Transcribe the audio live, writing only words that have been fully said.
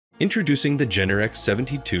Introducing the Generac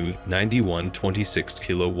 7291 26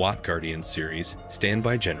 kW Guardian Series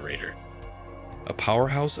standby generator. A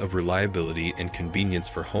powerhouse of reliability and convenience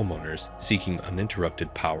for homeowners seeking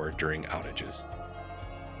uninterrupted power during outages.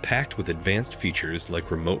 Packed with advanced features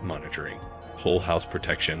like remote monitoring, whole house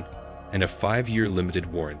protection, and a 5-year limited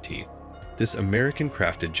warranty, this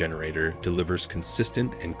American-crafted generator delivers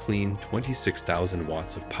consistent and clean 26,000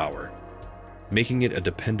 watts of power, making it a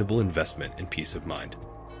dependable investment in peace of mind.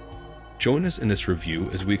 Join us in this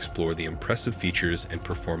review as we explore the impressive features and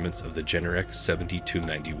performance of the Generac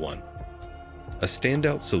 7291, a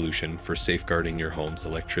standout solution for safeguarding your home's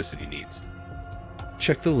electricity needs.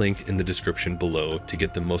 Check the link in the description below to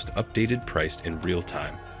get the most updated price in real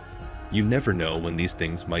time. You never know when these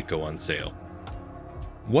things might go on sale.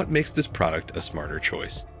 What makes this product a smarter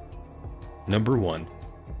choice? Number 1.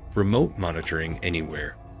 Remote monitoring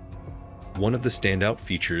anywhere. One of the standout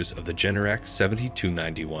features of the Generac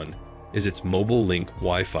 7291 is its mobile link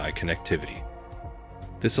Wi-Fi connectivity.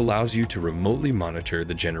 This allows you to remotely monitor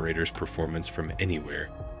the generator's performance from anywhere,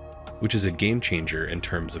 which is a game changer in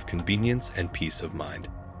terms of convenience and peace of mind.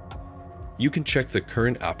 You can check the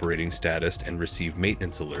current operating status and receive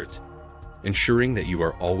maintenance alerts, ensuring that you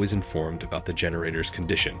are always informed about the generator's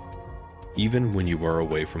condition, even when you are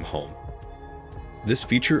away from home. This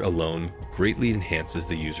feature alone greatly enhances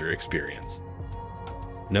the user experience.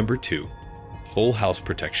 Number 2. Whole house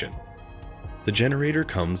protection. The generator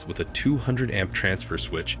comes with a 200 amp transfer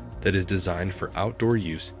switch that is designed for outdoor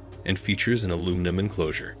use and features an aluminum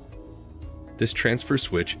enclosure. This transfer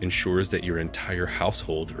switch ensures that your entire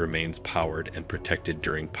household remains powered and protected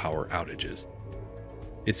during power outages.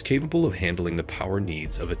 It's capable of handling the power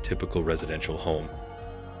needs of a typical residential home,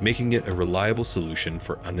 making it a reliable solution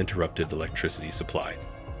for uninterrupted electricity supply.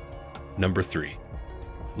 Number 3.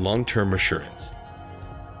 Long-term assurance.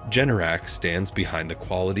 Generac stands behind the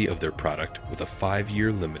quality of their product with a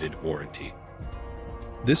 5-year limited warranty.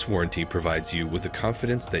 This warranty provides you with the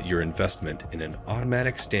confidence that your investment in an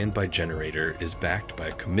automatic standby generator is backed by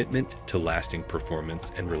a commitment to lasting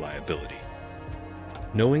performance and reliability.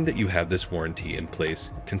 Knowing that you have this warranty in place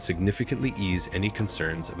can significantly ease any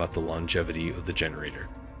concerns about the longevity of the generator.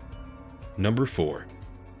 Number 4.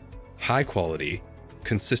 High quality,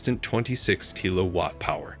 consistent 26 kilowatt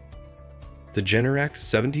power. The Generac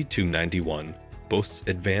 7291 boasts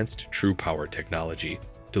advanced true power technology,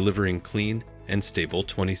 delivering clean and stable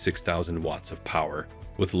 26,000 watts of power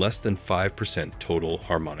with less than 5% total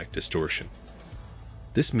harmonic distortion.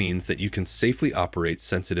 This means that you can safely operate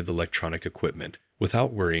sensitive electronic equipment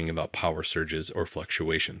without worrying about power surges or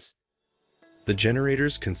fluctuations. The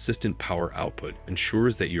generator's consistent power output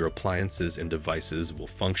ensures that your appliances and devices will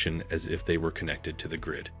function as if they were connected to the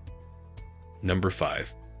grid. Number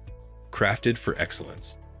 5. Crafted for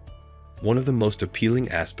excellence. One of the most appealing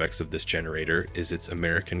aspects of this generator is its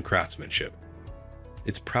American craftsmanship.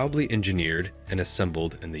 It's proudly engineered and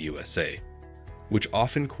assembled in the USA, which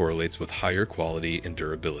often correlates with higher quality and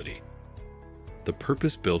durability. The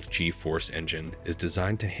purpose-built G-Force engine is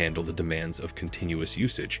designed to handle the demands of continuous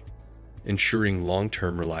usage, ensuring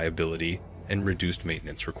long-term reliability and reduced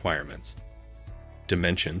maintenance requirements.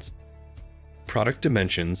 Dimensions. Product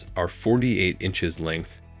dimensions are 48 inches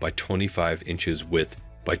length by 25 inches width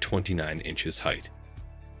by 29 inches height.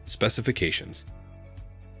 Specifications.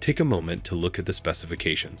 Take a moment to look at the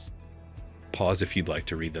specifications. Pause if you'd like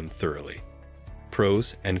to read them thoroughly.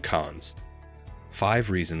 Pros and cons. 5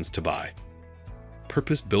 reasons to buy.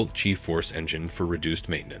 Purpose-built G-Force engine for reduced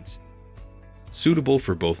maintenance. Suitable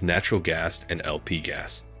for both natural gas and LP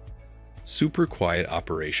gas. Super quiet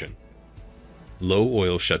operation. Low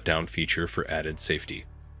oil shutdown feature for added safety.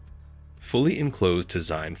 Fully enclosed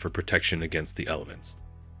design for protection against the elements.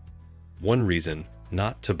 1 reason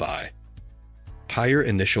not to buy. Higher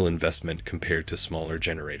initial investment compared to smaller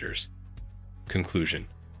generators. Conclusion.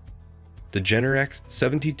 The Generac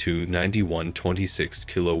 7291 26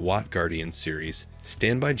 kilowatt Guardian Series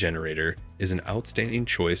standby generator is an outstanding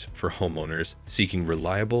choice for homeowners seeking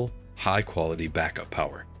reliable, high-quality backup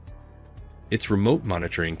power. Its remote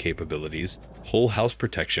monitoring capabilities, whole house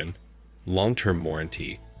protection, long-term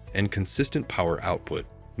warranty, and consistent power output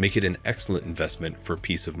make it an excellent investment for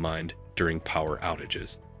peace of mind during power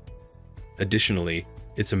outages. Additionally,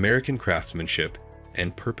 its American craftsmanship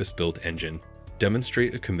and purpose-built engine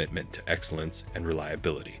demonstrate a commitment to excellence and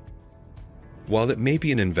reliability. While it may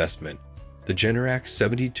be an investment, the Generac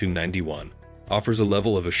 7291 offers a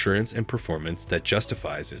level of assurance and performance that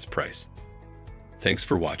justifies its price. Thanks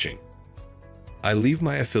for watching. I leave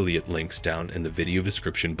my affiliate links down in the video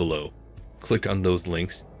description below. Click on those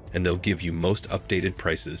links and they'll give you most updated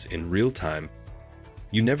prices in real time.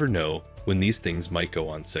 You never know when these things might go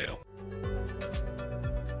on sale.